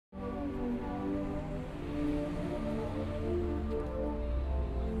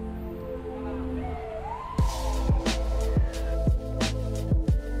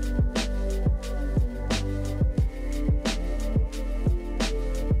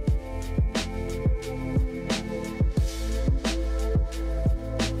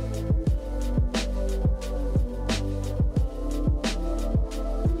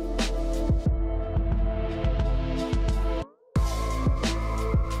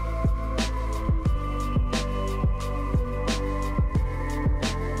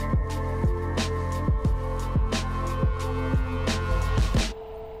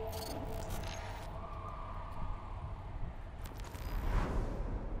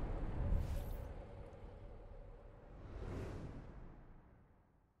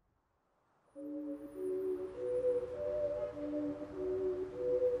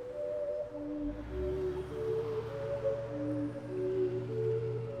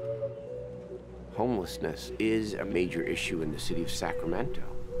Homelessness is a major issue in the city of Sacramento.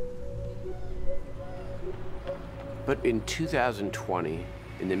 But in 2020,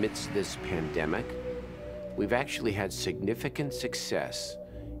 in the midst of this pandemic, we've actually had significant success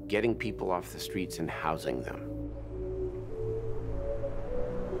getting people off the streets and housing them.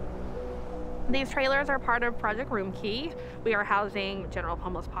 These trailers are part of Project Room Key. We are housing general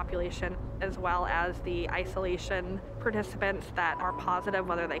homeless population as well as the isolation participants that are positive,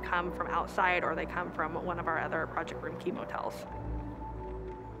 whether they come from outside or they come from one of our other Project Room Key motels.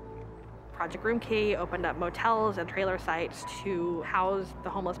 Project Room Key opened up motels and trailer sites to house the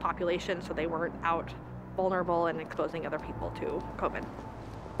homeless population so they weren't out vulnerable and exposing other people to COVID.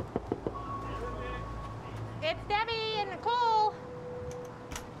 It's Debbie and Nicole.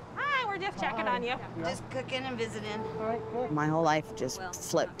 Hi, we're just checking on you. Just cooking and visiting. My whole life just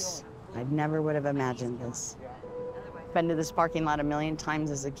flipped. I never would have imagined this. Been to this parking lot a million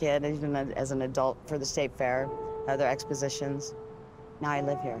times as a kid, even as an adult for the State Fair, other expositions. Now I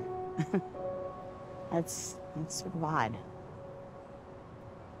live here. That's sort of odd.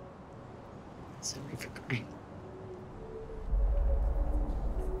 Sorry for crying.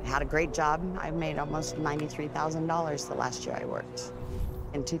 I had a great job. I made almost $93,000 the last year I worked.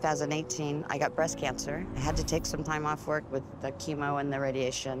 In 2018, I got breast cancer. I had to take some time off work with the chemo and the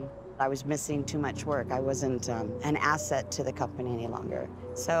radiation. I was missing too much work. I wasn't an asset to the company any longer.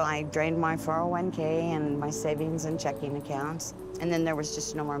 So I drained my 401k and my savings and checking accounts, and then there was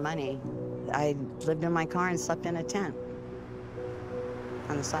just no more money. I lived in my car and slept in a tent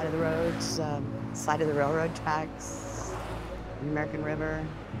on the side of the roads, side of the railroad tracks, the American River,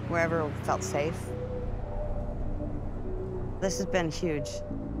 wherever felt safe. This has been huge.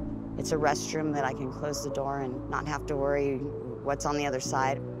 It's a restroom that I can close the door and not have to worry what's on the other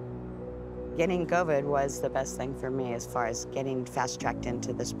side. Getting COVID was the best thing for me as far as getting fast-tracked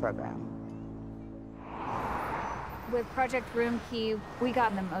into this program. With Project Room Key, we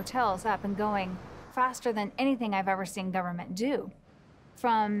got the motels up and going faster than anything I've ever seen government do.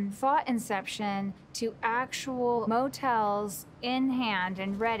 From thought inception to actual motels in hand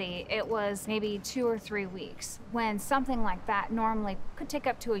and ready, it was maybe 2 or 3 weeks, when something like that normally could take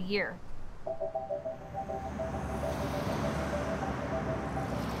up to a year.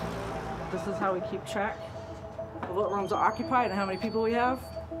 This is how we keep track of what rooms are occupied and how many people we have.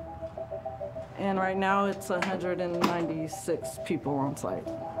 And right now it's 196 people on site.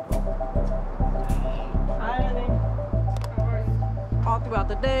 Hi, honey. All throughout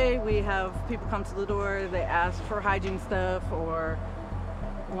the day, we have people come to the door, they ask for hygiene stuff, or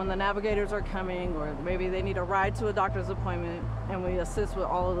when the navigators are coming, or maybe they need a ride to a doctor's appointment, and we assist with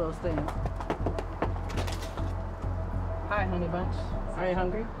all of those things. Hi, honey bunch. Are you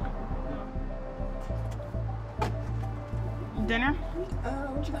hungry? Dinner?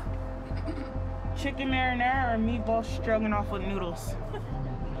 What you got? Chicken marinara or meatball stroganoff with noodles.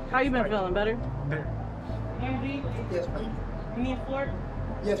 How you been feeling? Better? Better. MD? Yes, ma'am. You need a fork?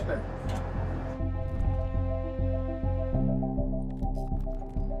 Yes, ma'am.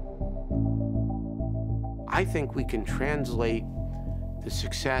 I think we can translate the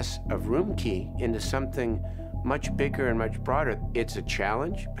success of Room Key into something much bigger and much broader. It's a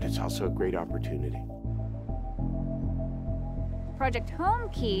challenge, but it's also a great opportunity. Project Home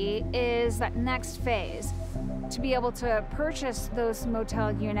Key is that next phase, to be able to purchase those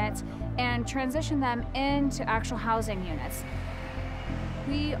motel units and transition them into actual housing units.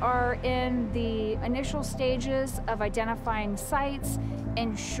 We are in the initial stages of identifying sites,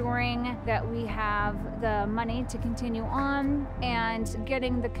 ensuring that we have the money to continue on, and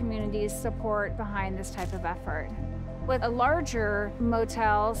getting the community's support behind this type of effort. With a larger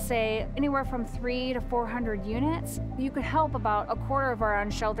motel, say anywhere from 300 to 400 units, you could help about a quarter of our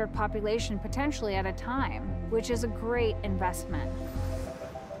unsheltered population potentially at a time, which is a great investment.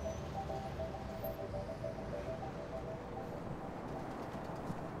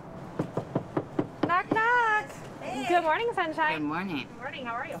 Knock, knock. Hey. Good morning, sunshine. Good morning. Good morning,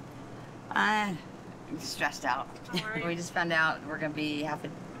 how are you? I'm stressed out. We just found out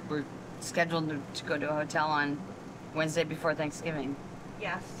we're scheduled to go to a hotel on Wednesday before Thanksgiving.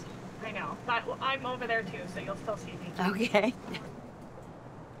 Yes, I know. But I'm over there too, so you'll still see me. Okay.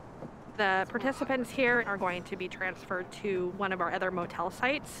 The participants here are going to be transferred to one of our other motel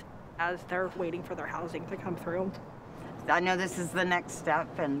sites as they're waiting for their housing to come through. I know this is the next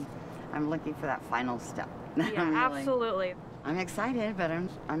step, and I'm looking for that final step. Yeah, absolutely. I'm excited, but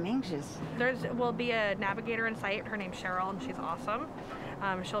I'm anxious. There will be a navigator in sight. Her name's Cheryl, and she's awesome.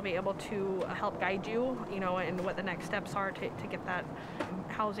 She'll be able to help guide you, and what the next steps are to get that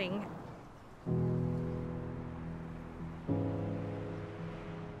housing.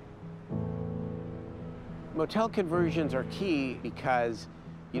 Motel conversions are key because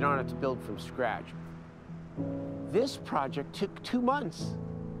you don't have to build from scratch. This project took 2 months.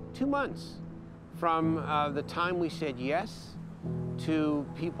 2 months from the time we said yes to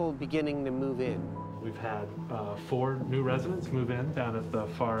people beginning to move in. We've had 4 new residents move in down at the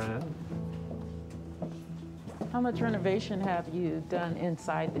far end. How much renovation have you done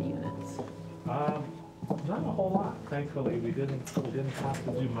inside the units? Not a whole lot, thankfully. We didn't have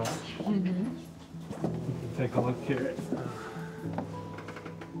to do much. Mm-hmm. We can take a look here.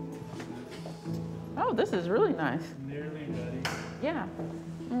 Oh, this is really nice. Nearly ready. Yeah.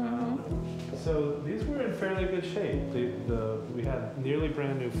 Mm-hmm. So these were in fairly good shape. We had nearly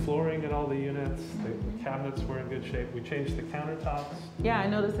brand new flooring in all the units. The cabinets were in good shape. We changed the countertops. Yeah, I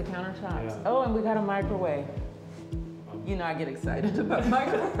noticed the countertops. Yeah. Oh, and we got a microwave. You know I get excited about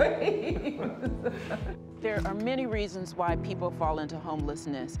microwaves. There are many reasons why people fall into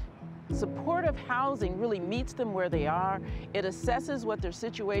homelessness. Supportive housing really meets them where they are. It assesses what their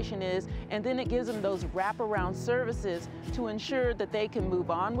situation is, and then it gives them those wraparound services to ensure that they can move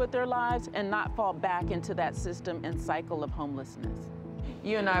on with their lives and not fall back into that system and cycle of homelessness.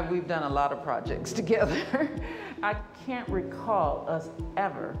 You and I, we've done a lot of projects together. I can't recall us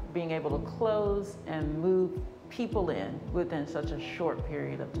ever being able to close and move people in within such a short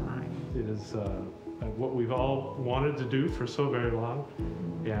period of time. It is what we've all wanted to do for so very long,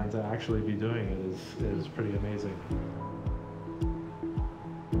 and to actually be doing it is pretty amazing.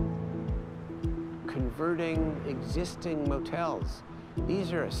 Converting existing motels.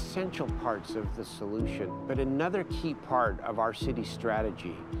 These are essential parts of the solution, but another key part of our city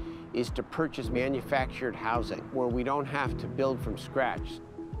strategy is to purchase manufactured housing where we don't have to build from scratch.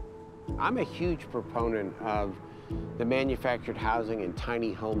 I'm a huge proponent of the manufactured housing and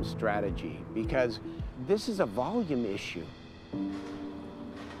tiny home strategy because this is a volume issue.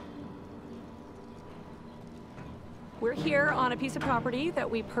 We're here on a piece of property that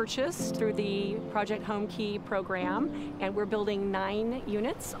we purchased through the Project Home Key program, and we're building 9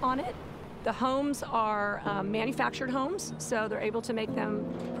 units on it. The homes are manufactured homes, so they're able to make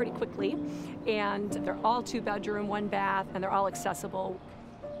them pretty quickly, and they're all 2-bedroom, 1 bath, and they're all accessible.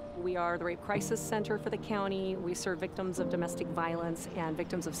 We are the Rape Crisis Center for the county. We serve victims of domestic violence and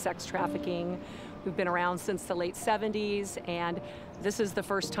victims of sex trafficking. We've been around since the late 70s, and this is the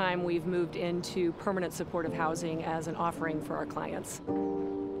first time we've moved into permanent supportive housing as an offering for our clients.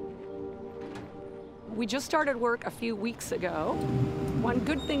 We just started work a few weeks ago. One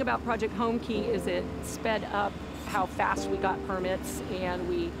good thing about Project Home Key is it sped up how fast we got permits, and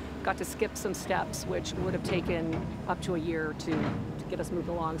we got to skip some steps, which would have taken up to a year to get us moved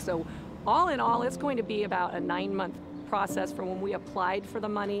along. So all in all, it's going to be about a 9-month process from when we applied for the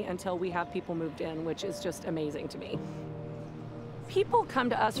money until we have people moved in, which is just amazing to me. People come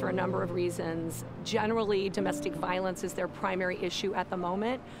to us for a number of reasons. Generally, domestic violence is their primary issue at the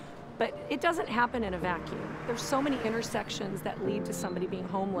moment, but it doesn't happen in a vacuum. There's so many intersections that lead to somebody being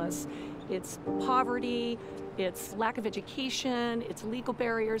homeless. It's poverty, it's lack of education, it's legal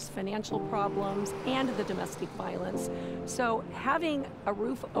barriers, financial problems, and the domestic violence. So having a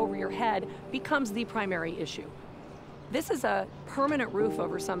roof over your head becomes the primary issue. This is a permanent roof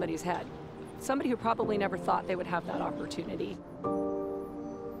over somebody's head. Somebody who probably never thought they would have that opportunity.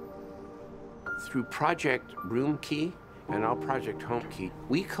 Through Project Room Key and our Project Home Key,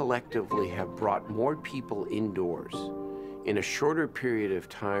 we collectively have brought more people indoors in a shorter period of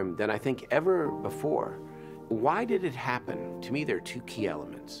time than I think ever before. Why did it happen? To me, there are 2 key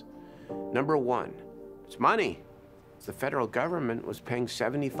elements. Number 1, it's money. The federal government was paying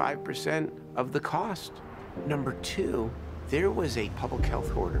 75% of the cost. Number 2, there was a public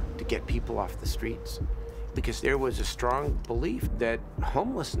health order to get people off the streets because there was a strong belief that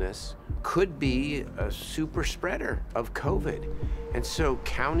homelessness could be a super spreader of COVID. And so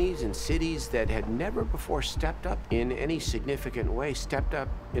counties and cities that had never before stepped up in any significant way stepped up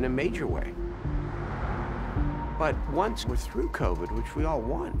in a major way. But once we're through COVID, which we all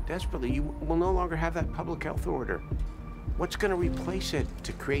want desperately, you will no longer have that public health order. What's going to replace it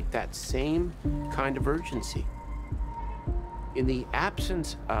to create that same kind of urgency? In the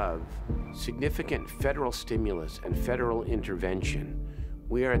absence of significant federal stimulus and federal intervention,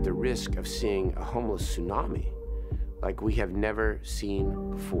 we are at the risk of seeing a homeless tsunami like we have never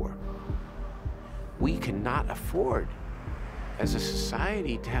seen before. We cannot afford, as a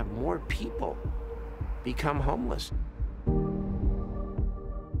society, to have more people become homeless.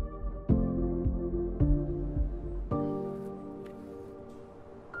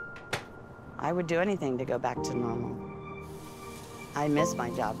 I would do anything to go back to normal. I miss my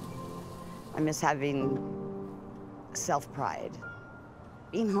job. I miss having self-pride.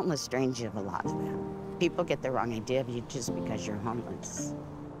 Being homeless drains you of a lot. People get the wrong idea of you just because you're homeless.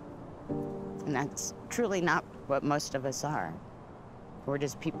 And that's truly not what most of us are. We're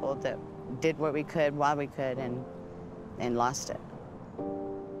just people that did what we could while we could and lost it.